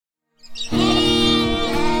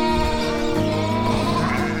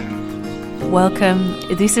Welcome.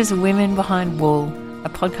 This is Women Behind Wool, a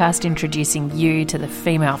podcast introducing you to the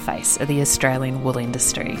female face of the Australian wool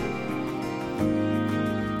industry.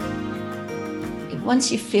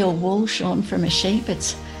 Once you feel wool shorn from a sheep,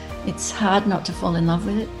 it's hard not to fall in love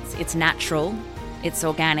with it. It's natural, it's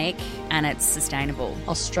organic, and it's sustainable.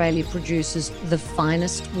 Australia produces the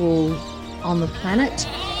finest wool on the planet.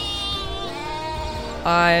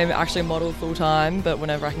 I'm actually a model full-time, but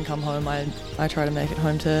whenever I can come home, I try to make it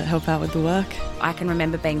home to help out with the work. I can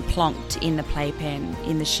remember being plonked in the playpen,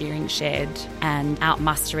 in the shearing shed, and out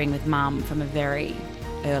mustering with mum from a very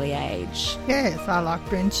early age. Yes, I like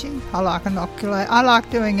drenching, I like inoculate, I like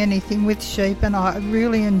doing anything with sheep, and I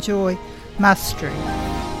really enjoy mustering.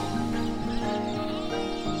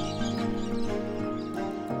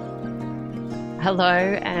 Hello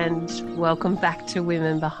and welcome back to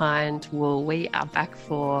Women Behind Wool. We are back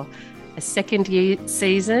for a second year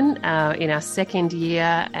season, in our second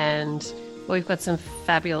year, and we've got some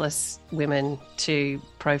fabulous women to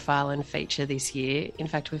profile and feature this year. In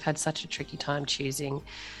fact, we've had such a tricky time choosing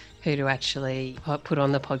who to actually put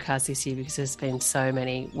on the podcast this year because there's been so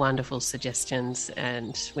many wonderful suggestions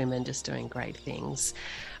and women just doing great things.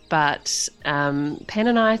 But Pen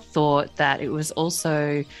and I thought that it was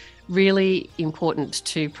also really important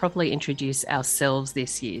to properly introduce ourselves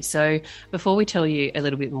this year. So before we tell you a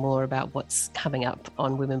little bit more about what's coming up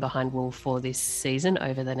on Women Behind Wool for this season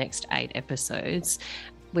over the next 8 episodes,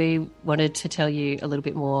 we wanted to tell you a little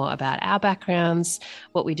bit more about our backgrounds,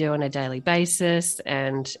 what we do on a daily basis,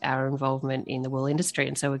 and our involvement in the wool industry.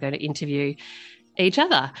 And so we're going to interview each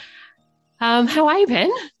other. How are you,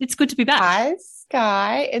 Ben? It's good to be back. Hi,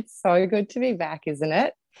 Skye. It's so good to be back, isn't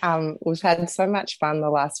it? We've had so much fun the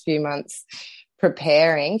last few months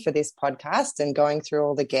preparing for this podcast and going through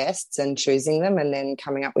all the guests and choosing them and then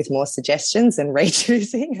coming up with more suggestions and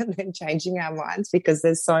re-choosing and then changing our minds because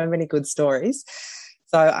there's so many good stories.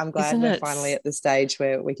 So I'm glad we're finally at the stage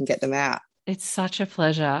where we can get them out. It's such a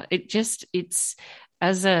pleasure. It's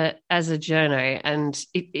as a journo, and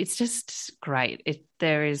it's just great.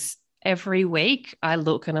 There is every week I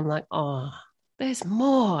look and I'm like, oh, there's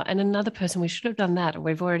more. And another person, we should have done that.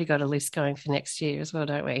 We've already got a list going for next year as well,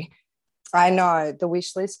 don't we? I know. The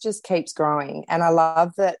wish list just keeps growing. And I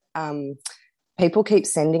love that people keep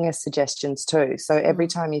sending us suggestions too. So every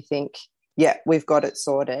time you think, yeah, we've got it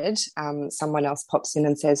sorted, someone else pops in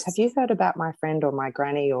and says, have you heard about my friend or my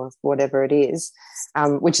granny or whatever it is,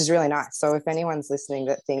 which is really nice. So if anyone's listening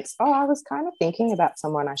that thinks, oh, I was kind of thinking about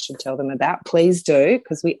someone I should tell them about, please do,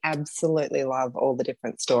 because we absolutely love all the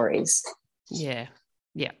different stories. Yeah.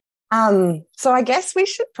 So I guess we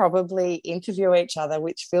should probably interview each other,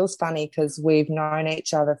 which feels funny because we've known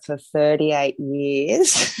each other for 38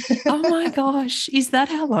 years. Oh my gosh. Is that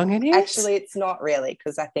how long it is? Actually, it's not really,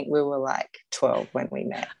 because I think we were like 12 when we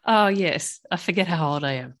met. Oh, yes. I forget how old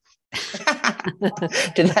I am.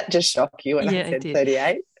 Did that just shock you when I said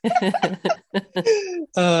 38?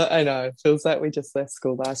 I know. It feels like we just left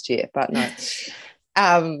school last year, but no.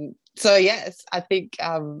 So, yes, I think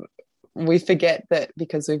we forget that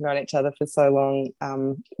because we've known each other for so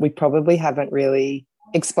long, we probably haven't really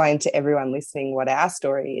explained to everyone listening what our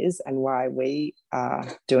story is and why we are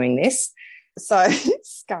doing this. So,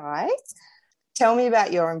 Skye, tell me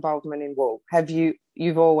about your involvement in wool.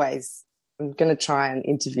 You've always, I'm going to try and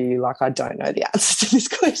interview you like I don't know the answer to this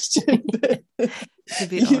question. It's a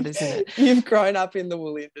bit odd, isn't it? You've grown up in the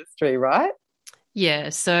wool industry, right? Yeah,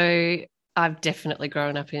 so I've definitely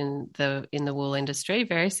grown up in the wool industry,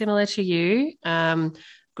 very similar to you.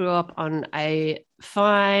 Grew up on a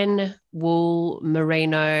fine wool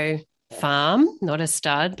merino farm, not a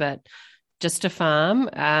stud, but just a farm.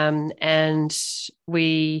 And that's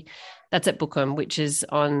at Bookham, which is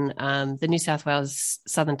on the New South Wales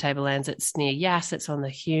Southern Tablelands. It's near Yass. It's on the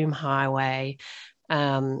Hume Highway.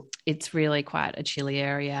 It's really quite a chilly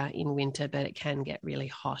area in winter, but it can get really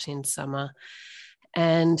hot in summer.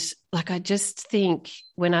 And I just think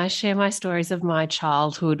when I share my stories of my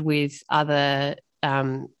childhood with other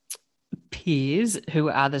peers who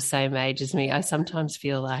are the same age as me, I sometimes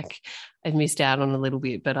feel like I've missed out on a little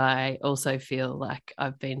bit, but I also feel like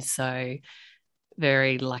I've been so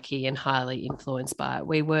very lucky and highly influenced by it.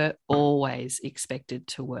 We were always expected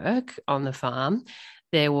to work on the farm.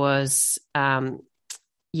 There was,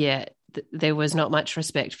 there was not much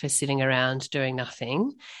respect for sitting around doing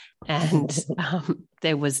nothing. And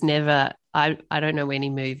there was never, I don't know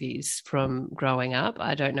any movies from growing up.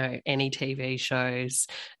 I don't know any TV shows,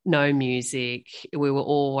 no music. We were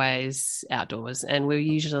always outdoors and we were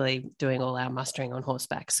usually doing all our mustering on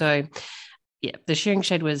horseback. So, yeah, the shearing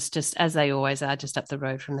shed was just, as they always are, just up the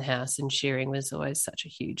road from the house, and shearing was always such a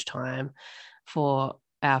huge time for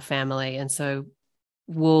our family. And so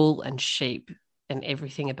wool and sheep and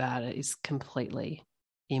everything about it is completely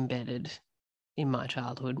embedded in my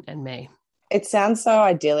childhood and me. It sounds so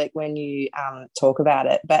idyllic when you talk about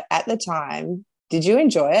it, but at the time, did you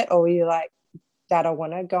enjoy it, or were you like, Dad, I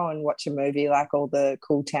want to go and watch a movie like all the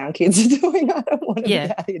cool town kids are doing? I don't want to be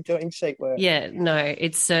out here doing sheep work. Yeah, no,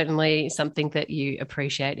 it's certainly something that you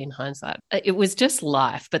appreciate in hindsight. It was just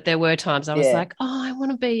life, but there were times I was like, oh, I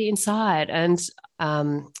want to be inside. And,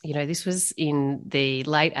 this was in the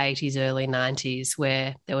late 80s, early 90s,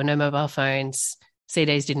 where there were no mobile phones.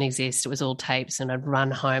 CDs didn't exist. It was all tapes, and I'd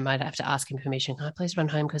run home. I'd have to ask him permission. Can I please run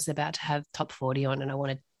home because they're about to have Top 40 on and I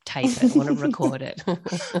want to tape it, I want to record it.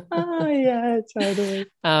 Oh yeah, totally.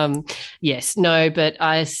 Yes, no, but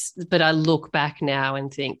I look back now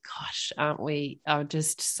and think, gosh, aren't we are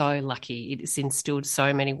just so lucky. It's instilled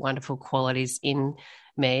so many wonderful qualities in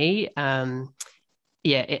me. A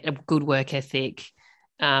good work ethic,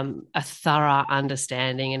 a thorough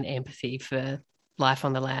understanding and empathy for life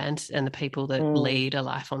on the land and the people that lead a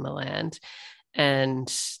life on the land.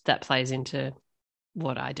 And that plays into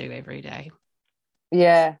what I do every day.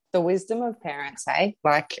 Yeah, the wisdom of parents, hey?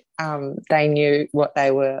 Like they knew what they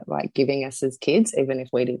were like giving us as kids, even if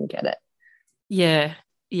we didn't get it. Yeah.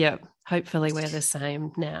 Hopefully we're the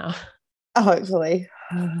same now. Hopefully.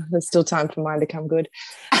 There's still time for mine to come good.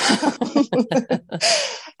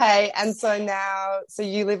 Hey, and so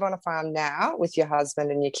you live on a farm now with your husband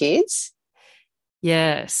and your kids?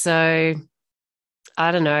 Yeah, so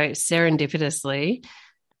I don't know, serendipitously,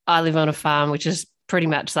 I live on a farm which is pretty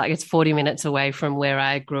much like it's 40 minutes away from where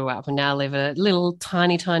I grew up, and now live a little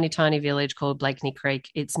tiny village called Blakeney Creek.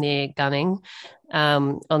 It's near Gunning,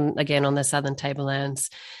 on the southern tablelands.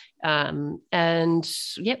 We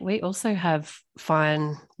also have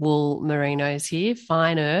fine wool merinos here,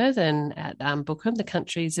 finer than at Bookham. The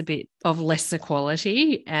country's a bit of lesser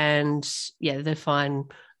quality, and the fine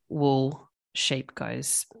wool sheep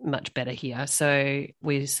goes much better here. So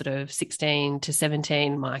we're sort of 16 to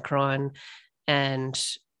 17 micron, and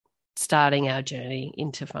starting our journey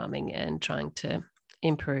into farming and trying to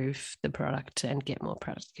improve the product and get more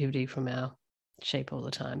productivity from our sheep all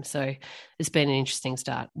the time. So it's been an interesting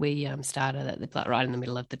start. We started right in the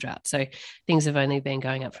middle of the drought, so things have only been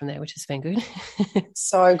going up from there, which has been good.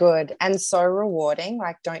 So good and so rewarding.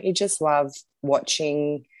 Like, don't you just love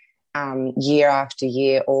watching year after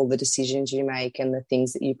year all the decisions you make and the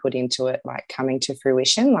things that you put into it like coming to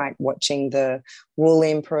fruition, like watching the wool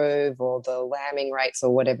improve or the lambing rates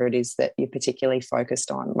or whatever it is that you're particularly focused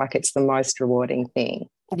on? Like, it's the most rewarding thing.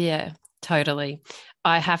 Yeah, totally.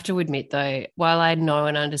 I have to admit though, while I know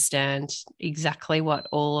and understand exactly what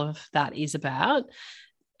all of that is about,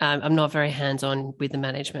 I'm not very hands-on with the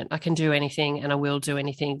management. I can do anything and I will do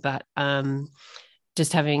anything, but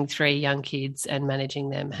just having 3 young kids and managing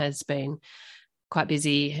them has been quite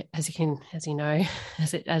busy,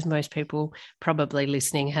 as most people probably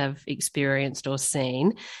listening have experienced or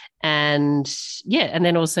seen. And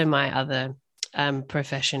then also my other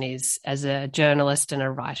profession is as a journalist and a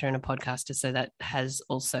writer and a podcaster. So that has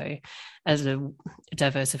also, as a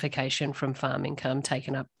diversification from farm income,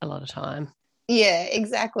 taken up a lot of time. Yeah,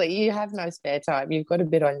 exactly. You have no spare time. You've got a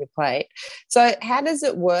bit on your plate. So how does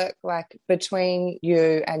it work, like, between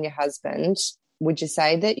you and your husband? Would you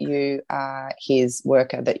say that you are his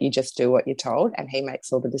worker, that you just do what you're told and he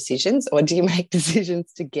makes all the decisions, or do you make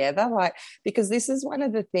decisions together? Like, because this is one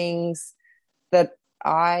of the things that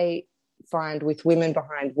I find with women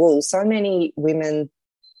behind wool. So many women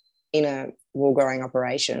in a wool growing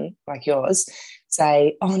operation like yours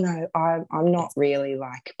say, oh no, I'm not really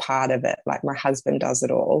like part of it, like my husband does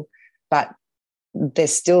it all, but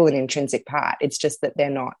there's still an intrinsic part. It's just that they're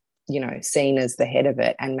not, seen as the head of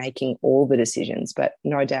it and making all the decisions. But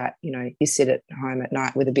no doubt, you sit at home at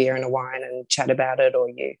night with a beer and a wine and chat about it, or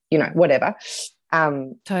whatever.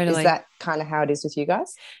 Totally. Is that kind of how it is with you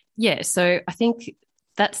guys? Yeah, so I think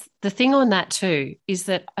that's the thing on that too, is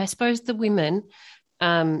that I suppose the women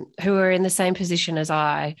who are in the same position as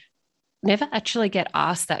I never actually get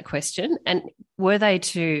asked that question. And were they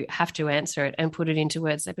to have to answer it and put it into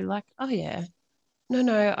words, they'd be like, oh yeah,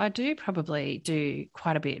 no, I do probably do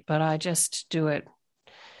quite a bit, but I just do it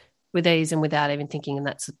with ease and without even thinking. And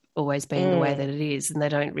that's always been the way that it is. And they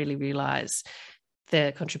don't really realise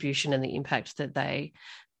the contribution and the impact that they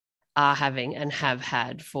are having and have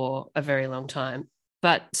had for a very long time.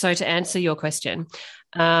 But so to answer your question,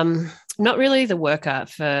 not really the worker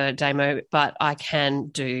for Damo, but I can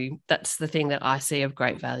do, that's the thing that I see of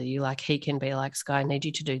great value. Like, he can be like, Skye, I need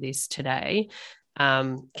you to do this today.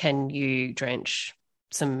 Can you drench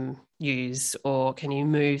some ewes, or can you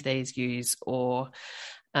move these ewes, or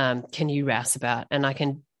can you rouseabout? And I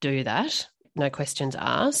can do that, no questions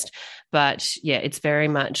asked. But yeah, it's very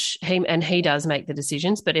much he does make the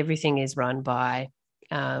decisions, but everything is run by,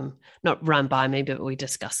 not run by me, but we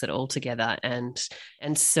discuss it all together. And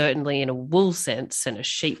certainly in a wool sense and a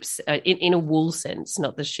sheep's, in a wool sense,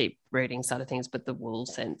 not the sheep breeding side of things, but the wool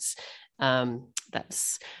sense,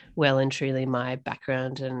 that's well and truly my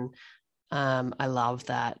background. And I love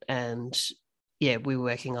that. And yeah, we're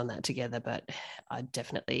working on that together, but I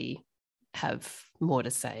definitely have more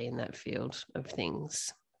to say in that field of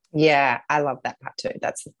things. Yeah, I love that part too.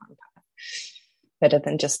 That's the fun part. Better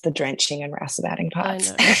than just the drenching and rouseabouting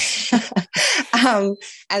parts.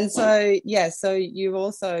 And so, yeah, so you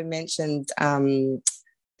also mentioned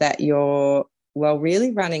that you're, well,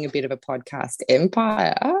 really running a bit of a podcast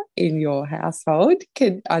empire in your household.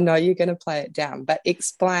 I know you're going to play it down, but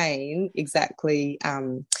explain exactly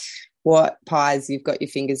what pies you've got your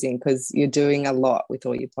fingers in, because you're doing a lot with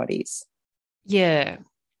all your potties. Yeah.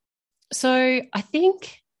 So I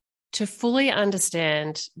think to fully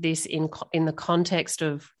understand this in the context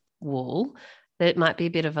of wool, that might be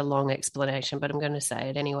a bit of a long explanation, but I'm going to say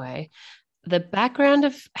it anyway. The background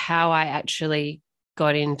of how I actually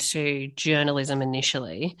got into journalism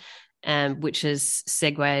initially, which has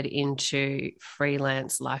segued into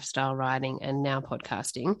freelance lifestyle writing and now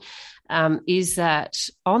podcasting, is that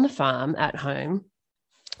on the farm at home,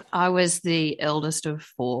 I was the eldest of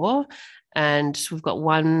 4, and we've got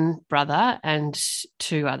one brother and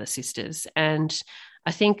 2 other sisters. And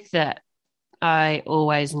I think that I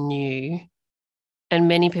always knew, and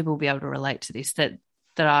many people will be able to relate to this, that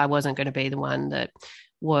I wasn't going to be the one that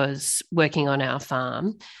was working on our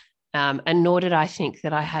farm. And nor did I think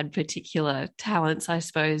that I had particular talents, I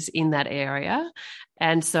suppose, in that area.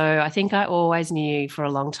 And so I think I always knew for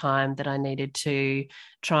a long time that I needed to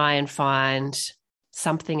try and find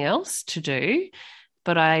something else to do.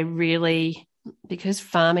 But I really, because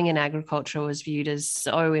farming and agriculture was viewed as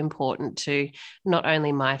so important to not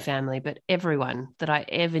only my family, but everyone that I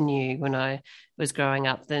ever knew when I was growing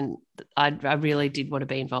up, then I really did want to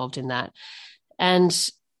be involved in that. And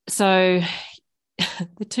so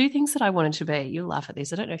the 2 things that I wanted to be, you'll laugh at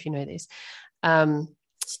this, I don't know if you know this,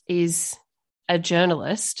 is a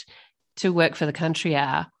journalist to work for the Country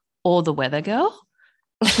Hour or the Weather Girl.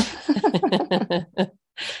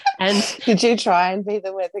 And did you try and be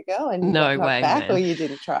the weather girl and you no got way, back, man. or you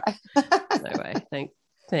didn't try? No way.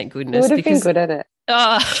 Thank goodness. You would have been good at it.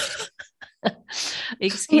 Oh,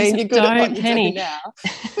 excuse me, you're good at what you Penny. do now,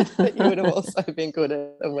 but you would have also been good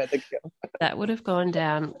at a weather girl. That would have gone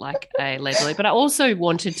down like a lead balloon. But I also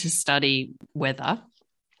wanted to study weather.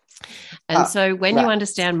 And so when you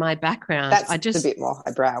understand my background, that's I just a bit more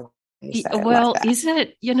highbrow. Well, like is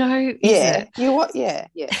it? You know, yeah. You what? Yeah.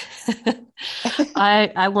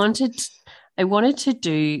 I wanted to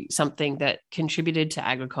do something that contributed to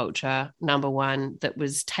agriculture. Number one, that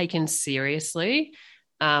was taken seriously.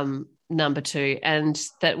 Number 2, and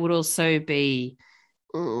that would also be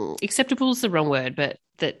acceptable is the wrong word, but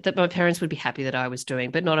that my parents would be happy that I was doing.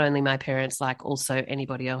 But not only my parents, like also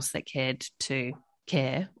anybody else that cared to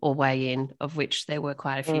care or weigh in, of which there were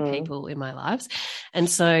quite a few people in my lives. And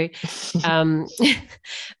so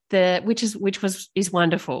which is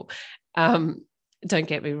wonderful. Don't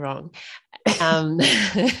get me wrong.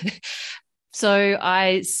 So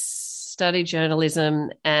I studied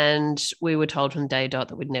journalism, and we were told from day dot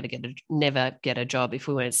that we'd never get a job if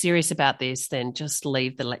we weren't serious about this. Then just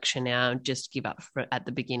leave the lecture now and just give up at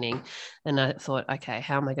the beginning. And I thought, okay,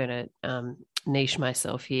 how am I going to niche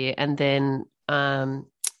myself here? And then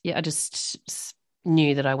I just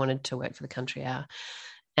knew that I wanted to work for the Country Hour,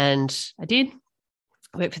 and I did.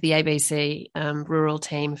 I worked for the ABC rural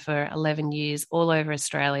team for 11 years, all over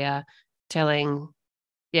Australia,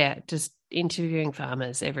 just interviewing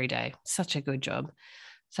farmers every day. Such a good job,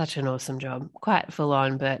 such an awesome job, quite full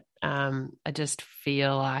on, but I just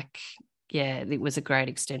feel like, it was a great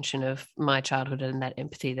extension of my childhood and that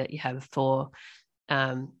empathy that you have for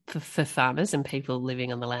farmers and people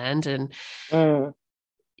living on the land. And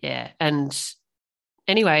and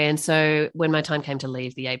anyway, and so when my time came to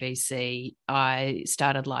leave the ABC, I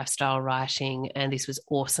started lifestyle writing, and this was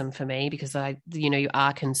awesome for me because you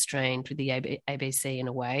are constrained with the ABC in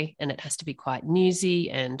a way, and it has to be quite newsy,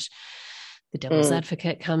 and the devil's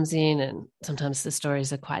advocate comes in, and sometimes the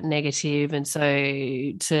stories are quite negative. And so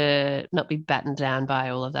to not be battened down by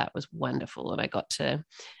all of that was wonderful. And I got to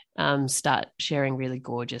start sharing really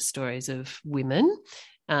gorgeous stories of women,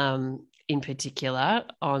 in particular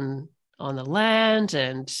on the land,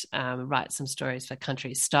 and write some stories for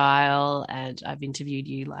Country Style. And I've interviewed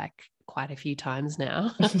you like quite a few times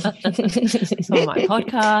now on my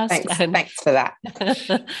podcast. Thanks for that.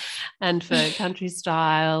 And for Country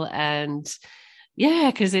Style. And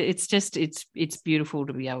yeah, because it's beautiful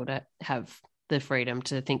to be able to have the freedom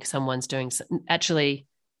to think someone's doing actually.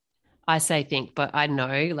 I say think, but I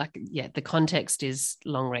know, like, yeah, the context is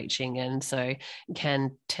long-reaching, and so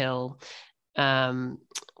can tell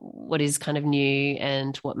what is kind of new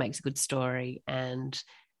and what makes a good story, and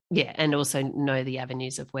yeah, and also know the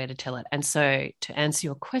avenues of where to tell it. And so, to answer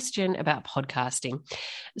your question about podcasting,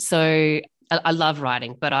 so I love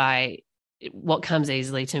writing, but what comes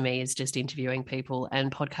easily to me is just interviewing people,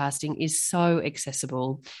 and podcasting is so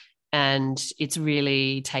accessible, and it's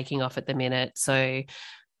really taking off at the minute. So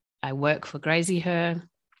I work for Grazie Her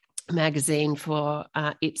magazine for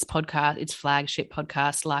its podcast, its flagship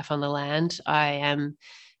podcast, Life on the Land. I am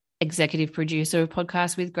executive producer of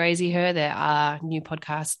podcasts with Grazie Her. There are new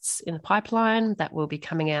podcasts in the pipeline that will be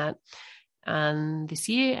coming out this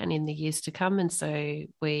year and in the years to come. And so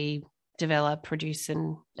we develop, produce,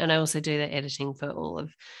 and I also do the editing for all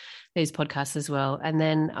of these podcasts as well. And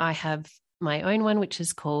then I have my own one, which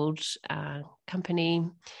is called Company,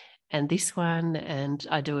 and this one, and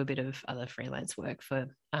I do a bit of other freelance work for,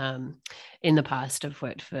 in the past, I've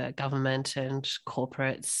worked for government and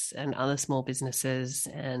corporates and other small businesses.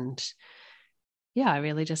 And yeah, I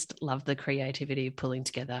really just love the creativity of pulling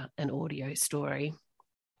together an audio story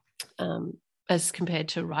as compared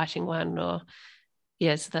to writing one. Or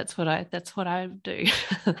yes, that's what I do.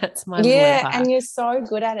 That's my yeah, and you're so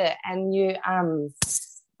good at it, and you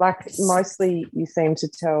like mostly you seem to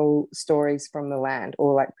tell stories from the land,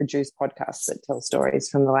 or like produce podcasts that tell stories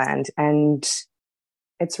from the land. And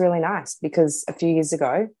it's really nice because a few years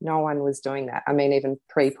ago, no one was doing that. I mean, even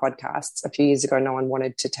pre-podcasts, a few years ago, no one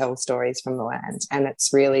wanted to tell stories from the land. And it's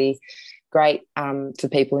really great for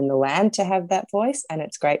people in the land to have that voice. And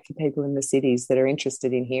it's great for people in the cities that are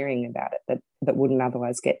interested in hearing about it that wouldn't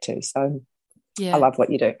otherwise get to. So yeah. I love what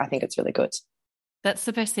you do. I think it's really good. That's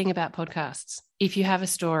the best thing about podcasts. If you have a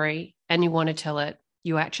story and you want to tell it,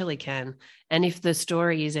 you actually can. And if the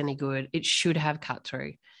story is any good, it should have cut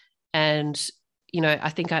through. And, you know,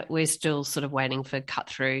 I think we're still sort of waiting for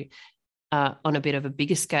cut through on a bit of a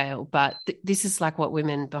bigger scale. But this is like what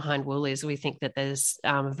Women Behind Wool is. We think that there's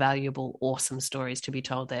valuable, awesome stories to be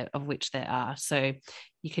told there, of which there are. So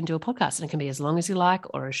you can do a podcast, and it can be as long as you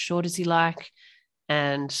like or as short as you like.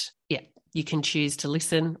 And yeah, you can choose to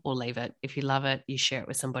listen or leave it. If you love it, you share it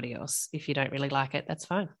with somebody else. If you don't really like it, that's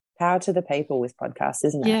fine. Power to the people with podcasts,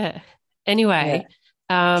 isn't it? Yeah. Anyway,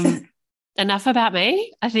 enough about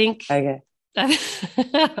me, I think. Okay. I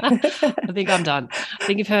think I'm done. I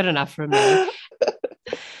think you've heard enough from me.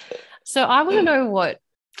 So I want to know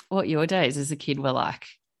what your days as a kid were like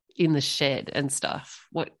in the shed and stuff.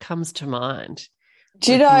 What comes to mind?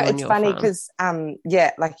 Do you know, it's funny because,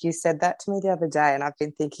 like you said that to me the other day, and I've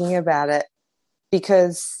been thinking about it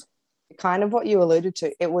because kind of what you alluded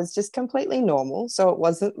to, it was just completely normal. So it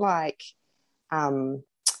wasn't like,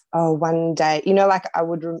 one day, you know, like I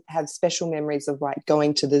would have special memories of like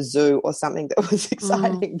going to the zoo or something that was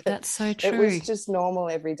exciting. But that's so true. It was just normal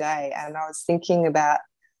every day. And I was thinking about,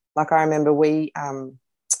 like, I remember we,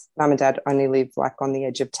 Mum and Dad only live like on the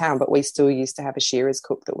edge of town, but we still used to have a shearer's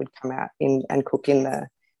cook that would come out in and cook in the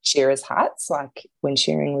shearer's huts, like when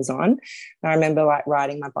shearing was on. And I remember like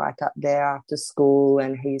riding my bike up there after school,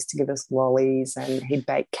 and he used to give us lollies, and he'd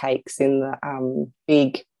bake cakes in the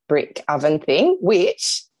big brick oven thing,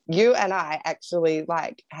 which you and I actually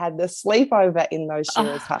like had the sleepover in those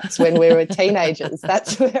shearer's huts when we were teenagers.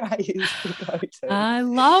 That's where I used to go to. I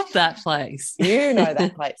love that place. You know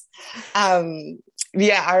that place.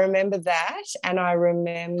 Yeah, I remember that, and I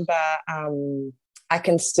remember I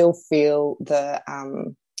can still feel the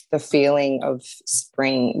feeling of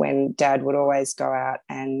spring when Dad would always go out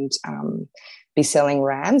and be selling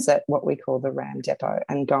rams at what we call the ram depot,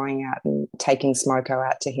 and going out and taking smoko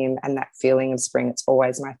out to him, and that feeling of spring. It's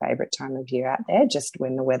always my favourite time of year out there, just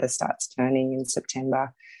when the weather starts turning in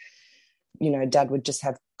September. You know, Dad would just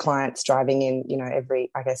have clients driving in, you know, every,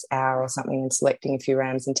 I guess, hour or something, and selecting a few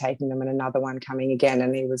rams and taking them, and another one coming again,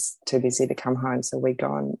 and he was too busy to come home, so we'd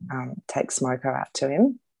go and take smoko out to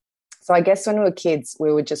him. So I guess when we were kids,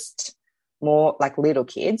 we were just more like little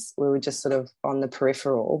kids. We were just sort of on the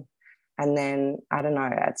peripheral. And then, I don't know,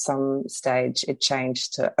 at some stage it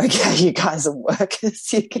changed to, okay, you guys are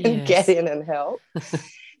workers, you can get in and help.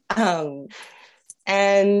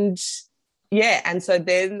 And so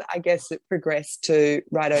then I guess it progressed to,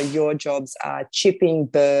 righto, your jobs are chipping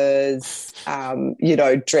burrs, you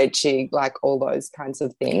know, dredging, like all those kinds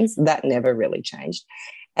of things. That never really changed.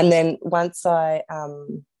 And then once I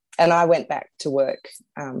And I went back to work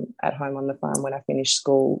at home on the farm when I finished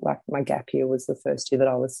school. Like my gap year was the first year that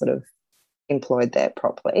I was sort of employed there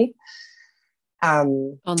properly.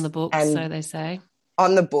 On the books, so they say.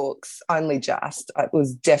 On the books, only just. It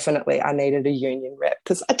was definitely, I needed a union rep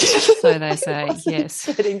because I so they say, yes,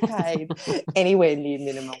 getting paid anywhere near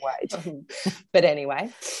minimum wage. But anyway,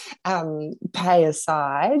 pay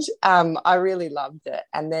aside, I really loved it.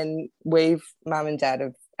 And then mum and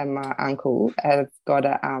dad and my uncle have got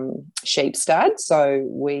a sheep stud, so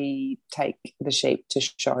we take the sheep to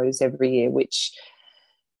shows every year, which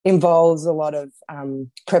involves a lot of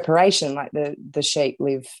preparation. Like the sheep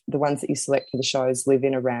the ones that you select for the shows live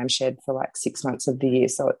in a ram shed for like 6 months of the year.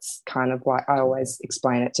 So it's kind of like, I always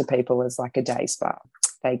explain it to people as like a day spa.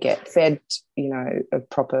 They get fed, a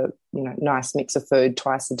proper, nice mix of food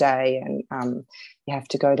twice a day, and you have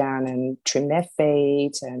to go down and trim their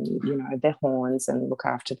feet and, their horns and look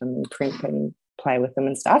after them and primp and play with them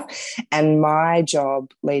and stuff. And my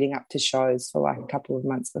job leading up to shows for like a couple of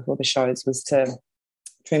months before the shows was to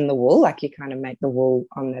trim the wool. Like you kind of make the wool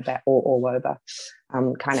on their back or all over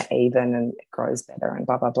kind of even, and it grows better and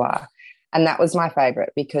blah, blah, blah. And that was my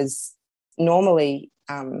favourite, because normally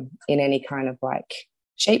in any kind of like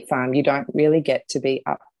sheep farm, you don't really get to be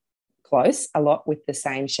up close a lot with the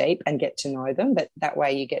same sheep and get to know them. But that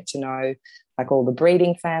way you get to know like all the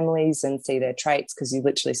breeding families and see their traits, because you're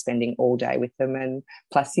literally spending all day with them. And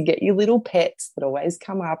plus you get your little pets that always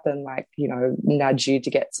come up and like, nudge you to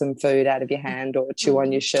get some food out of your hand or chew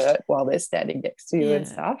on your shirt while they're standing next to you and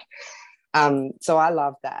stuff. So I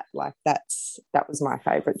love that. Like that was my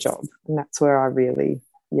favourite job. And that's where I really,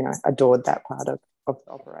 adored that part of the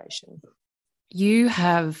operation. You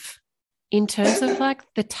have, in terms of like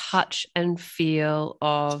the touch and feel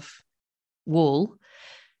of wool,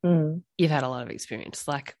 you've had a lot of experience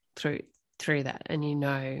like through that,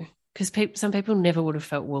 and because some people never would have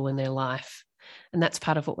felt wool in their life, and that's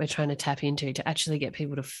part of what we're trying to tap into, to actually get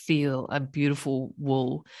people to feel a beautiful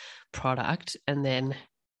wool product, and then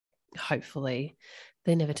hopefully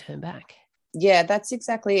they never turn back. Yeah, that's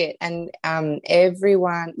exactly it. And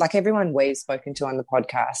everyone we've spoken to on the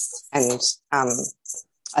podcast, and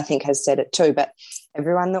I think has said it too, but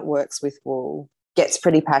everyone that works with wool gets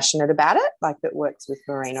pretty passionate about it, like that works with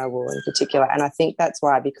merino wool in particular. And I think that's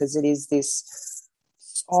why, because it is this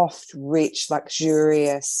soft, rich,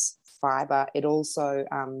 luxurious fibre. It also,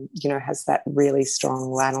 has that really strong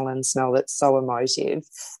lanolin smell that's so emotive.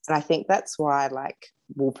 And I think that's why, like,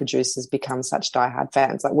 wool producers become such diehard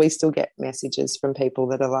fans. Like, we still get messages from people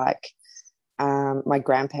that are like, my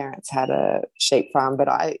grandparents had a sheep farm, but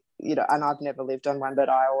and I've never lived on one, but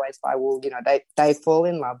I always buy wool. They fall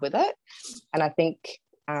in love with it. And I think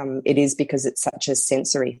it is because it's such a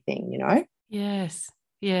sensory thing, Yes.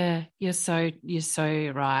 Yeah, you're so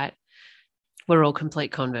right. We're all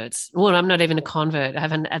complete converts. Well, I'm not even a convert.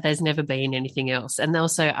 There's never been anything else. And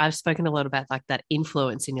also I've spoken a lot about like that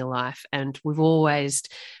influence in your life, and we've always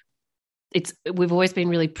been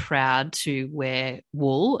really proud to wear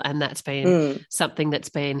wool, and that's been something that's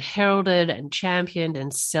been heralded and championed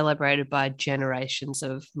and celebrated by generations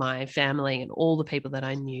of my family and all the people that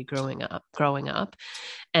I knew growing up.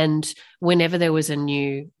 And whenever there was a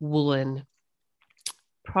new woolen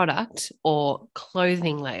product or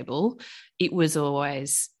clothing label, it was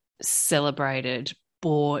always celebrated,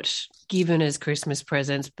 bought, given as Christmas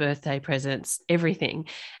presents, birthday presents, everything.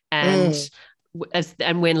 And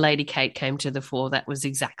when Lady Kate came to the fore, that was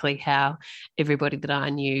exactly how everybody that I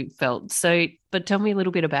knew felt. So, but tell me a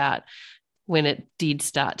little bit about when it did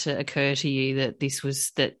start to occur to you that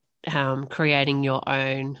creating your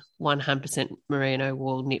own 100% merino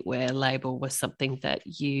wool knitwear label was something that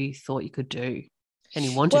you thought you could do and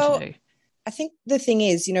you wanted to do. I think the thing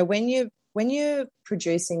is, when you're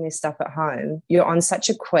producing this stuff at home, you're on such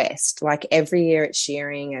a quest. Like every year at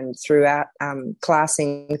shearing and throughout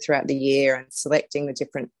classing throughout the year and selecting the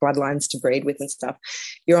different bloodlines to breed with and stuff,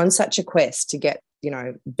 you're on such a quest to get,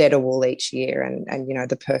 better wool each year and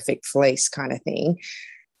the perfect fleece kind of thing.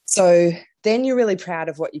 So then you're really proud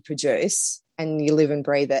of what you produce and you live and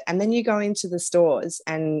breathe it. And then you go into the stores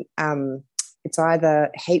and it's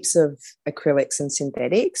either heaps of acrylics and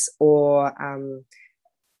synthetics or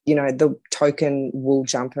the token wool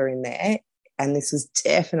jumper in there. And this was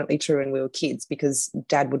definitely true when we were kids, because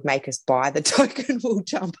Dad would make us buy the token wool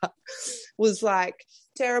jumper. It was like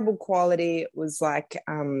terrible quality. It was like,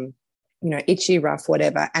 itchy, rough,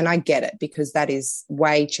 whatever. And I get it, because that is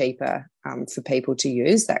way cheaper for people to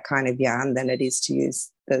use that kind of yarn than it is to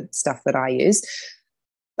use the stuff that I use.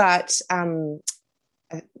 But, I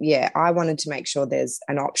wanted to make sure there's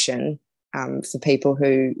an option for people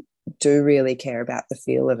who do really care about the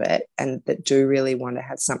feel of it and that do really want to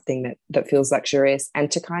have something that feels luxurious,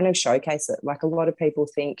 and to kind of showcase it. Like, a lot of people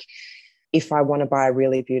think, if I want to buy a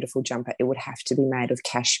really beautiful jumper, it would have to be made of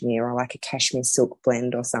cashmere or like a cashmere silk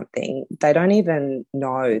blend or something. They don't even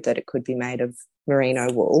know that it could be made of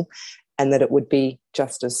merino wool and that it would be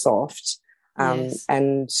just as soft, Yes.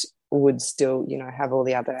 and would still, have all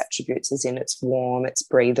the other attributes, as in it's warm, it's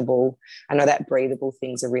breathable. I know that breathable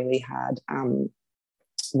thing's a really hard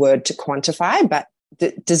word to quantify, but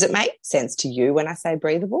does it make sense to you when I say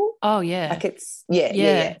breathable? Oh, yeah. Like, it's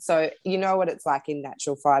yeah. So you know what it's like in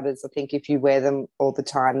natural fibers. I think if you wear them all the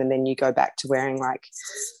time and then you go back to wearing like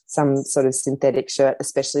some sort of synthetic shirt,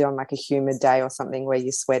 especially on like a humid day or something where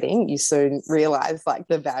you're sweating, you soon realize like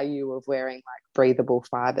the value of wearing like breathable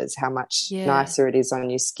fibers, how much nicer it is on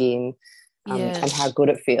your skin, and how good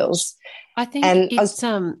it feels. I think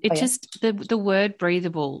the word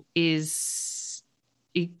breathable is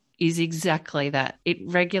exactly that. It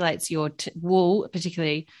regulates your wool,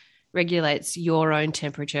 particularly regulates your own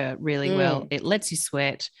temperature really well. It lets you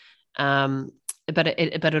sweat, but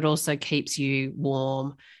it also keeps you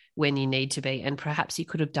warm when you need to be. And perhaps you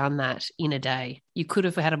could have done that in a day. You could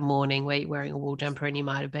have had a morning where you're wearing a wool jumper and you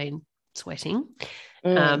might have been sweating,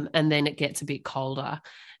 and then it gets a bit colder,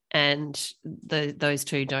 and those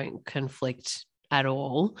two don't conflict at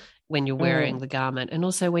all when you're wearing the garment. And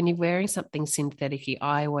also when you're wearing something synthetic-y,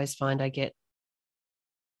 I always find I get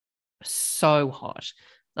so hot,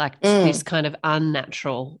 like this kind of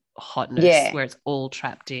unnatural hotness where it's all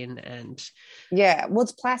trapped in. And well,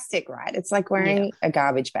 it's plastic, right? It's like wearing a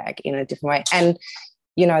garbage bag in a different way. And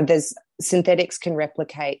there's synthetics can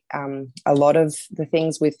replicate a lot of the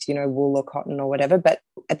things with wool or cotton or whatever, but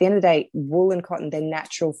at the end of the day, wool and cotton, they're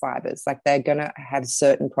natural fibers. Like, they're going to have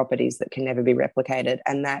certain properties that can never be replicated,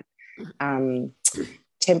 and that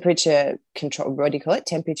temperature control, what do you call it,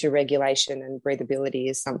 temperature regulation and breathability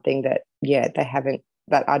is something that they haven't,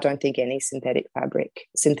 that I don't think any synthetic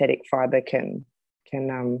fiber can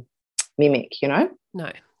mimic. No,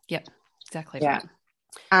 exactly. Right.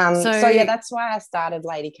 So that's why I started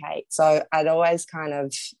Lady Kate. So I'd always kind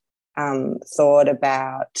of thought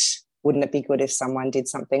about, wouldn't it be good if someone did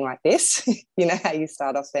something like this? You know how you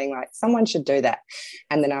start off saying like, someone should do that,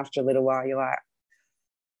 and then after a little while you're like,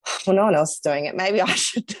 well, no one else is doing it, maybe I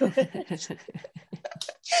should do it.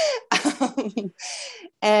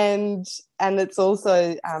 And it's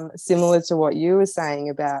also similar to what you were saying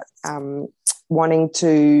about wanting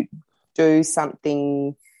to do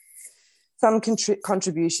something, some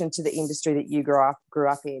contribution to the industry that you grew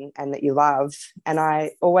up in and that you love. And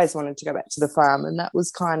I always wanted to go back to the farm, and that was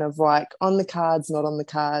kind of like on the cards, not on the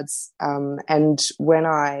cards. And when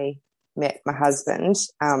I met my husband,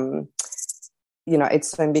 it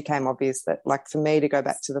soon became obvious that, like, for me to go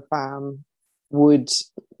back to the farm would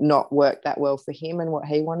not work that well for him and what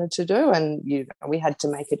he wanted to do. And we had to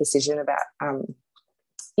make a decision about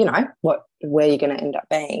where you're going to end up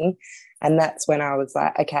being. And that's when I was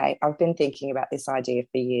like, okay, I've been thinking about this idea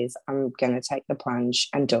for years. I'm going to take the plunge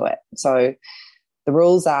and do it. So the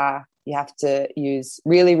rules are, you have to use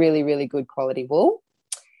really, really, really good quality wool,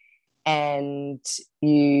 and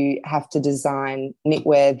you have to design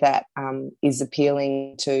knitwear that is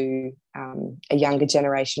appealing to a younger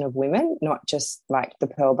generation of women, not just like the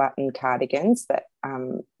pearl button cardigans that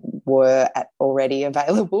were already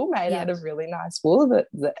available, made out of really nice wool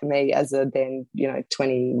that me, as a then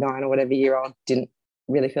 29 or whatever year old, didn't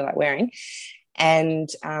really feel like wearing. And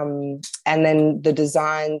then the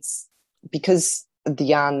designs, because the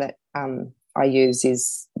yarn that I use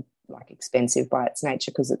is like expensive by its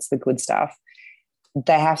nature because it's the good stuff,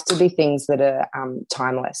 they have to be things that are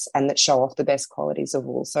timeless and that show off the best qualities of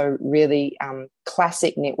wool. So really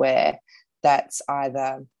classic knitwear that's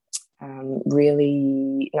either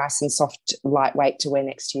really nice and soft, lightweight to wear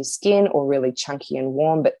next to your skin, or really chunky and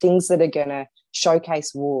warm, but things that are going to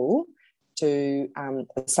showcase wool to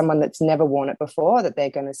someone that's never worn it before, that they're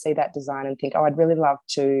going to see that design and think, oh, I'd really love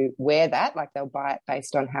to wear that. Like, they'll buy it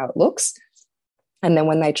based on how it looks. And then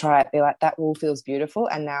when they try it, they're like, that wool feels beautiful.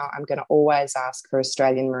 And now I'm going to always ask for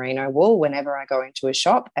Australian merino wool whenever I go into a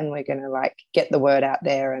shop, and we're going to like get the word out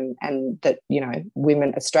there, and that,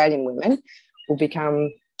 Australian women will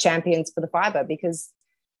become champions for the fibre. Because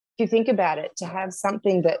if you think about it, to have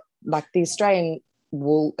something that, like, the Australian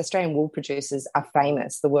wool producers are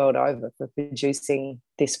famous the world over for producing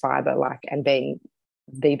this fibre, like, and being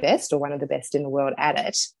the best or one of the best in the world at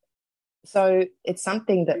it. So it's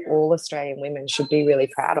something that all Australian women should be really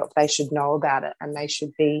proud of. They should know about it, and they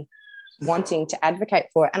should be wanting to advocate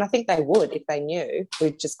for it. And I think they would if they knew.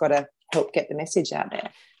 We've just got to help get the message out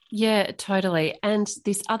there. Yeah, totally. And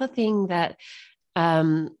this other thing that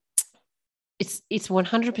it's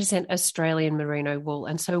 100% Australian merino wool.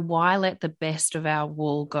 And so why let the best of our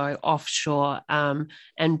wool go offshore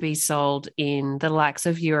and be sold in the likes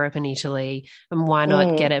of Europe and Italy? And why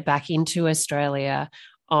not get it back into Australia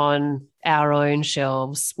on our own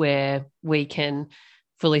shelves where we can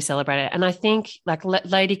fully celebrate it? And I think, like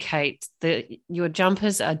Lady Kate, your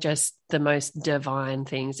jumpers are just the most divine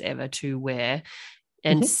things ever to wear.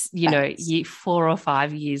 And, you know, 4 or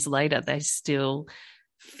 5 years later, they still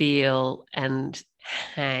feel and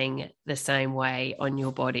hang the same way on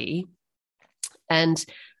your body. And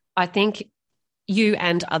I think you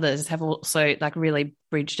and others have also like really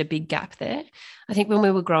bridged a big gap there. I think when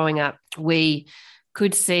we were growing up, we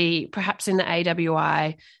could see perhaps in the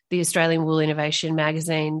AWI, the Australian Wool Innovation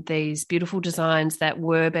magazine, these beautiful designs that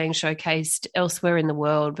were being showcased elsewhere in the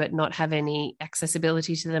world but not have any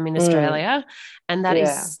accessibility to them in Australia. And that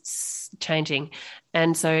is changing.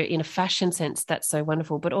 And so in a fashion sense, that's so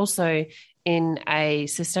wonderful, but also in a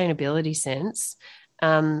sustainability sense,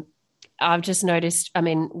 I've just noticed, I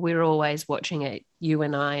mean, we're always watching it, you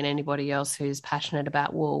and I and anybody else who's passionate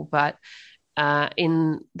about wool, but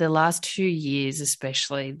in the last 2 years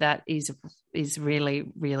especially, that is really,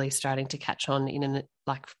 really starting to catch on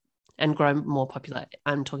and grow more popular.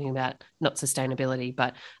 I'm talking about not sustainability,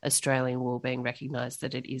 but Australian wool being recognised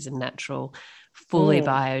that it is a natural, fully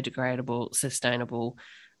biodegradable, sustainable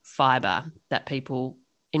fibre that people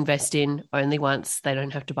invest in only once. They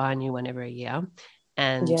don't have to buy a new one every year,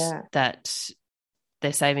 and that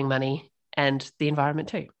they're saving money and the environment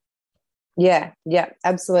too. Yeah,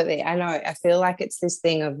 absolutely. I know. I feel like it's this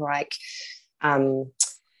thing of like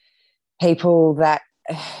people that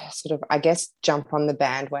sort of, I guess, jump on the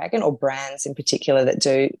bandwagon, or brands in particular that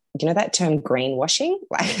do, you know, that term greenwashing.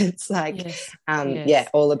 Like it's like,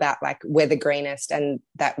 all about like we're the greenest, and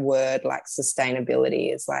that word like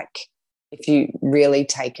sustainability is like, if you really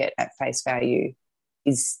take it at face value,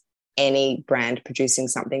 is any brand producing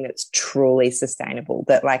something that's truly sustainable,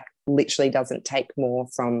 that like literally doesn't take more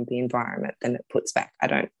from the environment than it puts back. I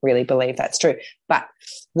don't really believe that's true, but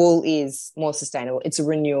wool is more sustainable. It's a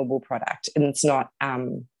renewable product, and it's not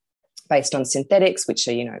based on synthetics, which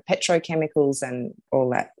are, you know, petrochemicals and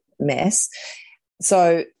all that mess.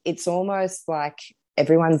 So it's almost like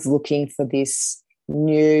everyone's looking for this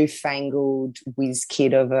newfangled whiz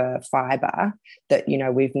kid of a fibre that, you know,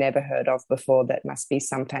 we've never heard of before, that must be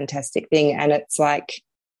some fantastic thing. And it's like,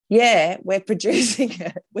 yeah, we're producing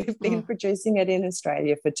it. We've been producing it in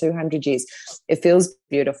Australia for 200 years. It feels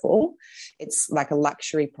beautiful. It's like a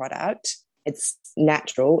luxury product. It's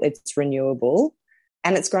natural. It's renewable.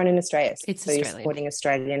 And it's grown in Australia. So you're supporting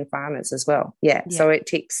Australian farmers as well. Yeah. So it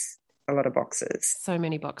ticks a lot of boxes. So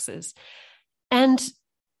many boxes. And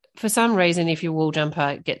for some reason, if your wool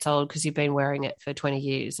jumper gets old because you've been wearing it for 20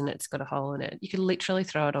 years and it's got a hole in it, you could literally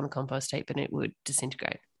throw it on a compost heap and it would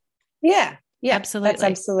disintegrate. Yeah, absolutely. That's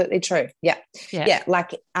absolutely true. Yeah.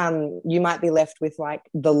 Like you might be left with like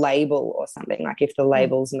the label or something, like if the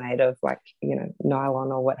label's made of like, you know,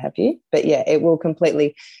 nylon or what have you. But yeah, it will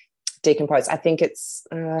completely decompose. I think it's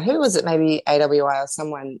who was it? Maybe AWI or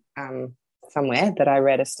someone somewhere that I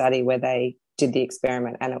read a study where they did the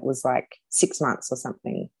experiment, and it was like 6 months or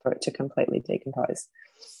something for it to completely decompose.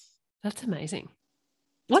 That's amazing.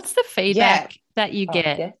 What's the feedback that you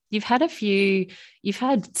get? Yeah. You've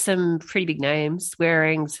had some pretty big names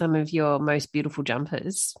wearing some of your most beautiful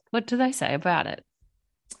jumpers. What do they say about it?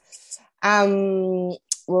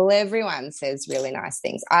 Well, everyone says really nice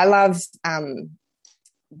things. I love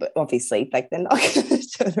but obviously, like, they're not going to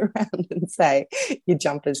turn around and say your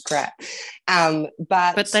jumper's crap.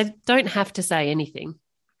 But they don't have to say anything.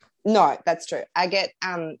 No, that's true. I get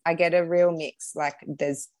a real mix. Like,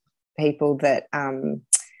 there's people that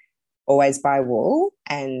always buy wool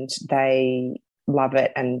and they love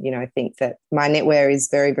it, and, you know, think that my knitwear is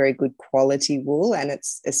very, very good quality wool, and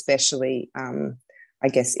it's especially I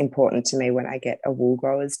guess important to me when I get a wool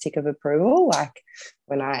grower's tick of approval, like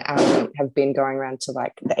when I have been going around to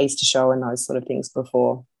like the Easter show and those sort of things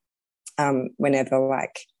before, whenever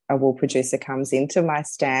like a wool producer comes into my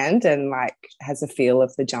stand and like has a feel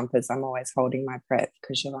of the jumpers, I'm always holding my breath,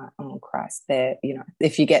 because you're like, oh Christ, they're, you know,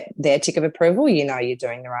 if you get their tick of approval, you know you're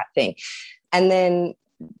doing the right thing. And then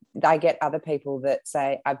I get other people that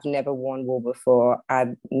say, I've never worn wool before.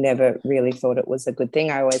 I've never really thought it was a good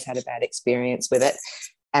thing. I always had a bad experience with it.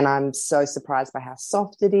 And I'm so surprised by how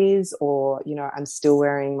soft it is. Or, you know, I'm still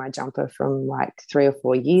wearing my jumper from like 3 or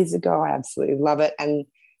 4 years ago. I absolutely love it. And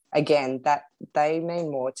again, that they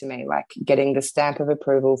mean more to me, like getting the stamp of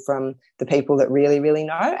approval from the people that really, really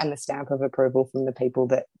know, and the stamp of approval from the people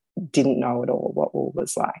that didn't know at all what wool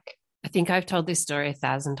was like. I think I've told this story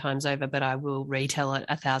 1,000 times over, but I will retell it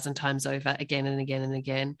 1,000 times over again and again and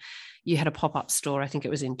again. You had a pop-up store, I think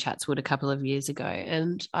it was in Chatswood a couple of years ago,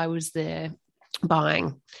 and I was there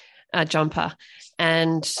buying a jumper,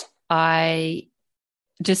 and I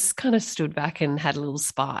just kind of stood back and had a little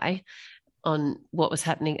spy on what was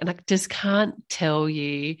happening. And I just can't tell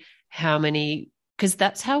you how many, because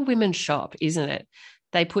that's how women shop, isn't it?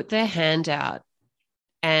 They put their hand out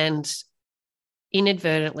and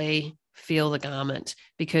inadvertently feel the garment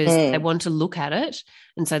because they want to look at it,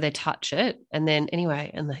 and so they touch it, and then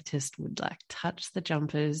anyway, and they just would like touch the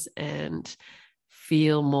jumpers and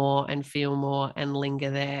feel more and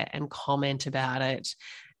linger there and comment about it.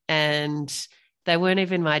 And they weren't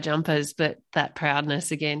even my jumpers, but that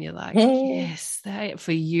proudness again, you're like, yes, they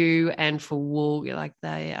for you and for wool, you're like,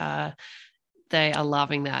 they are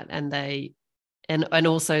loving that. And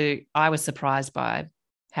also I was surprised by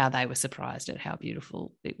how they were surprised at how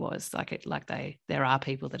beautiful it was. There are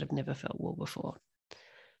people that have never felt wool before.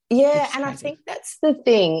 Yeah, and I think that's the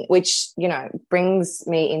thing, which, you know, brings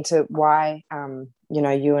me into why, you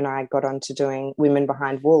know, you and I got onto doing Women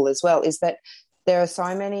Behind Wool as well, is that there are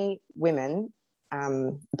so many women,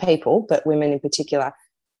 people, but women in particular,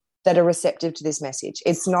 that are receptive to this message.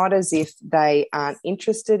 It's not as if they aren't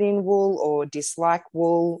interested in wool or dislike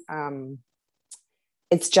wool.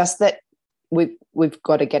 It's just that we've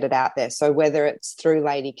got to get it out there. So whether it's through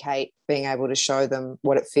Lady Kate being able to show them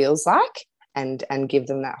what it feels like and give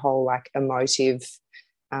them that whole like emotive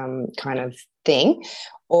kind of thing,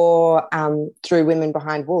 or through Women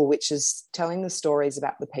Behind Wool, which is telling the stories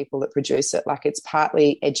about the people that produce it. Like, it's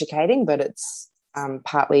partly educating, but it's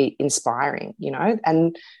partly inspiring, you know,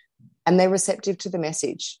 and they're receptive to the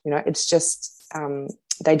message. You know, it's just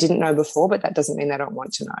they didn't know before, but that doesn't mean they don't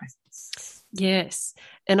want to know. Yes.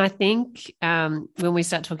 And I think when we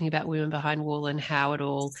start talking about Women Behind Wool and how it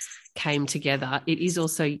all came together, it is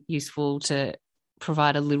also useful to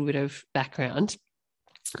provide a little bit of background,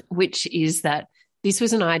 which is that this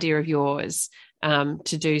was an idea of yours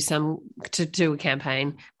to do a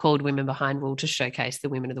campaign called Women Behind Wool to showcase the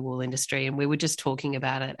women of the wool industry. And we were just talking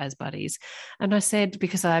about it as buddies. And I said,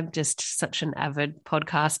 because I'm just such an avid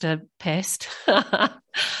podcaster pest, I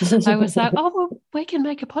was like, oh, well, we can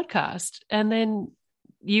make a podcast. And then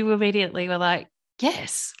you immediately were like,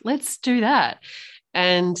 yes, let's do that.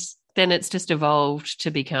 And then it's just evolved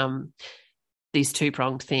to become this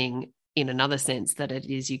two-pronged thing, in another sense that it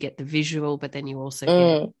is, you get the visual, but then you also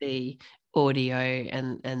get the audio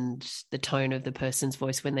and the tone of the person's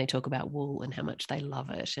voice when they talk about wool and how much they love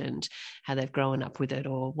it and how they've grown up with it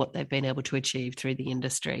or what they've been able to achieve through the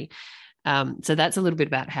industry. So that's a little bit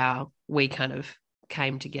about how we kind of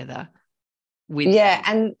came together with. Yeah,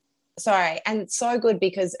 and so good,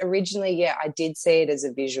 because originally, I did see it as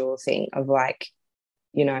a visual thing of like,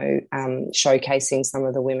 you know, showcasing some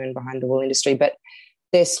of the women behind the wool industry, but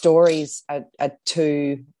their stories are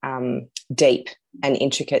too deep and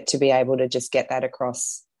intricate to be able to just get that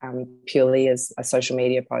across purely as a social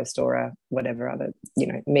media post or a whatever other, you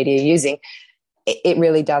know, media you're using. It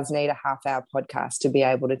really does need a half-hour podcast to be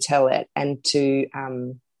able to tell it and to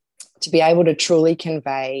be able to truly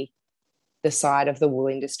convey the side of the wool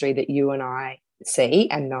industry that you and I see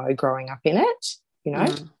and know growing up in it, you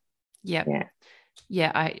know?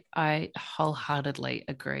 Yeah, I wholeheartedly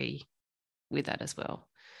agree with that as well.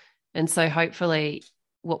 And so hopefully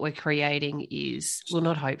what we're creating is, well,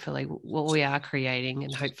 not hopefully, what we are creating,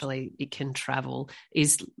 and hopefully it can travel,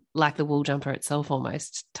 is like the wool jumper itself,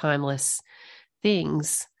 almost timeless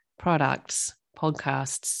things, products,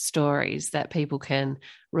 podcasts, stories that people can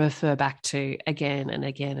refer back to again and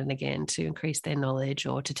again and again to increase their knowledge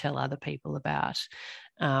or to tell other people about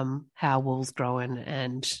how wool's growing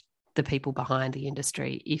and the people behind the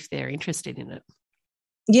industry if they're interested in it.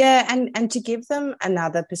 Yeah, and to give them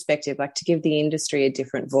another perspective, like to give the industry a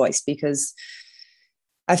different voice, because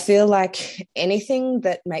I feel like anything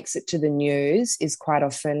that makes it to the news is quite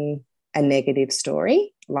often a negative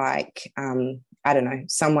story, like, I don't know,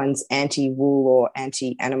 someone's anti-wool or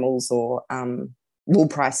anti-animals or wool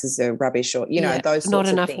prices are rubbish or, you know, those sorts not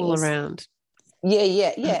of enough things. wool around.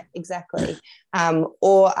 Yeah, exactly.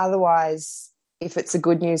 Or otherwise, if it's a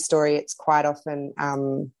good news story, it's quite often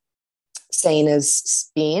seen as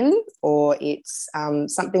spin, or it's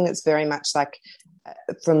something that's very much like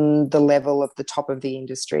from the level of the top of the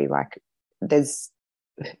industry. Like there's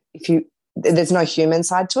no human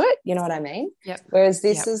side to it, you know what I mean? Yep. Whereas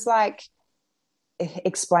this is like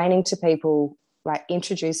explaining to people, like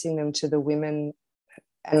introducing them to the women,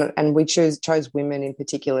 and we chose women in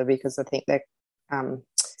particular because I think that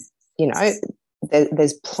you know,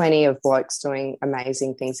 there's plenty of blokes doing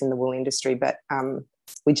amazing things in the wool industry, but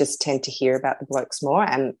we just tend to hear about the blokes more.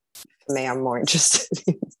 And for me, I'm more interested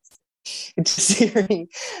in just hearing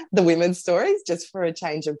the women's stories just for a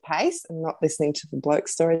change of pace and not listening to the bloke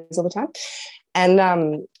stories all the time.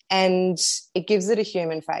 And it gives it a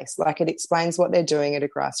human face. Like, it explains what they're doing at a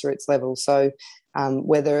grassroots level. So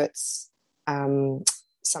whether it's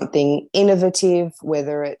something innovative,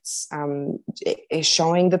 whether it's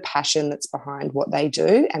showing the passion that's behind what they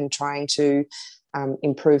do and trying to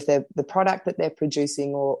improve the product that they're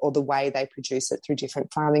producing, or the way they produce it through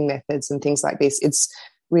different farming methods and things like this. It's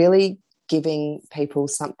really giving people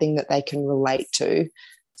something that they can relate to,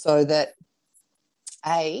 so that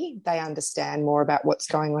A, they understand more about what's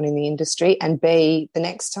going on in the industry, and B, the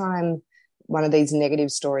next time one of these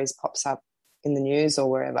negative stories pops up in the news or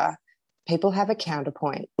wherever, people have a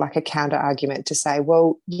counterpoint, like a counter argument to say,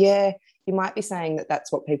 well, yeah, you might be saying that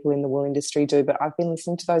that's what people in the wool industry do, but I've been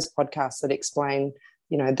listening to those podcasts that explain,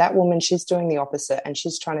 you know, that woman, she's doing the opposite and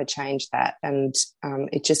she's trying to change that. And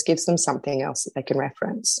it just gives them something else that they can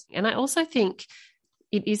reference. And I also think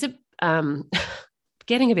it is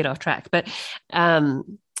getting a bit off track, but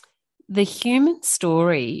the human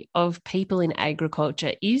story of people in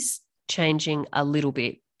agriculture is changing a little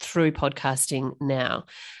bit through podcasting now.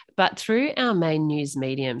 But through our main news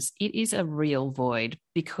mediums, it is a real void,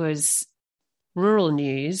 because rural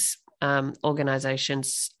news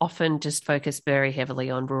organisations often just focus very heavily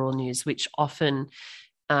on rural news, which often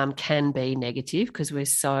can be negative, because we're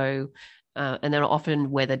so and they're often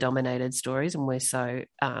weather-dominated stories, and we're so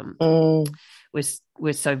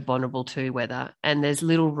we're so vulnerable to weather, and there's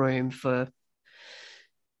little room for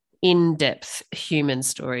in-depth human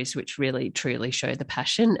stories which really truly show the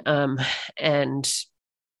passion. And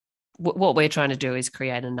what we're trying to do is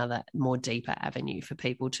create another more deeper avenue for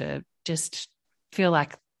people to just feel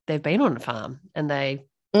like they've been on a farm and they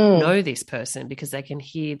know this person, because they can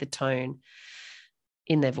hear the tone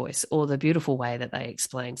in their voice, or the beautiful way that they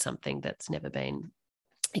explain something that's never been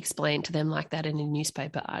explained to them like that in a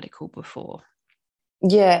newspaper article before.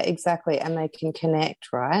 Yeah, exactly. And they can connect,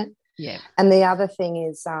 right? Yeah. And the other thing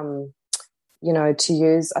is, you know, to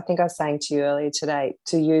use, I think I was saying to you earlier today,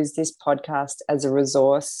 to use this podcast as a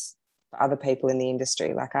resource for other people in the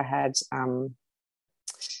industry. Like, I had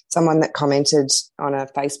someone that commented on a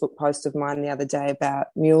Facebook post of mine the other day about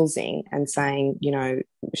mulesing and saying, you know,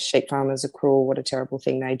 sheep farmers are cruel, what a terrible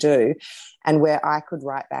thing they do. And where I could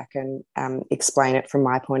write back and explain it from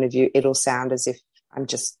my point of view, it'll sound as if I'm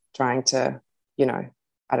just trying to, you know,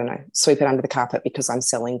 I don't know, sweep it under the carpet because I'm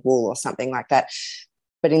selling wool or something like that.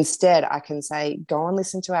 But instead, I can say, go and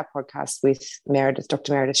listen to our podcast with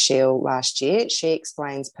Dr. Meredith Shield last year. She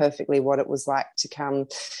explains perfectly what it was like to come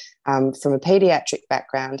from a paediatric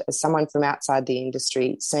background as someone from outside the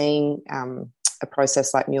industry, seeing a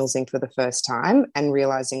process like mulesing for the first time and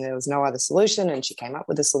realising there was no other solution, and she came up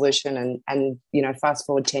with a solution, and you know, fast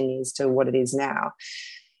forward 10 years to what it is now.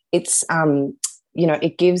 It's, you know,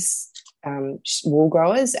 it gives wool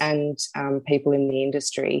growers and people in the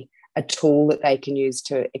industry a tool that they can use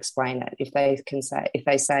to explain it. If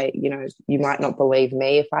they say, you know, you might not believe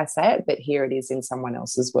me if I say it, but here it is in someone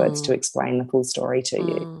else's words to explain the full story to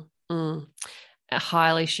you.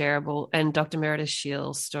 Highly shareable. And Dr. Meredith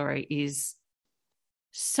Shield's story is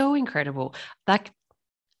so incredible. Like,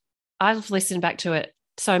 I've listened back to it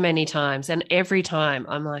so many times, and every time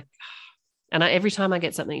I'm like, every time I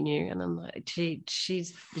get something new, and I'm like,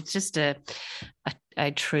 it's just a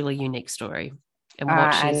truly unique story. And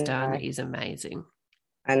what she's done is amazing.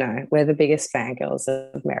 I know. We're the biggest fangirls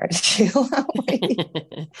of Meredith Shield, aren't we?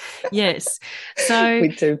 Yes. So we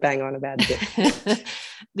do bang on about it.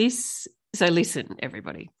 So listen,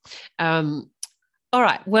 everybody. All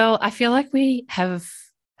right. Well, I feel like we have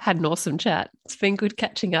had an awesome chat. It's been good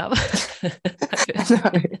catching up.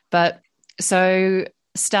 But so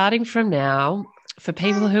starting from now, for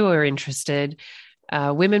people who are interested,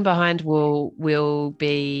 Women Behind Wool will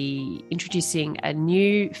be introducing a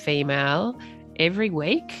new female every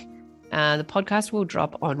week. The podcast will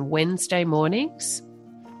drop on Wednesday mornings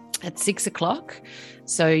at 6:00.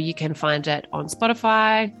 So you can find it on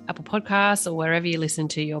Spotify, Apple Podcasts, or wherever you listen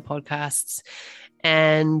to your podcasts.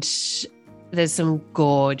 And there's some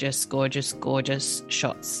gorgeous, gorgeous, gorgeous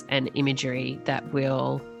shots and imagery that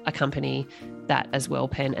will accompany that as well,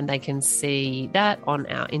 Pen, and they can see that on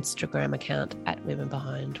our Instagram account at Women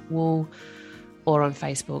Behind Wool, or on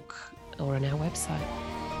Facebook, or on our website.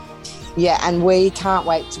 Yeah, and we can't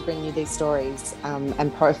wait to bring you these stories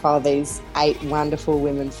and profile these 8 wonderful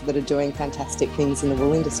women that are doing fantastic things in the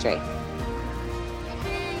wool industry.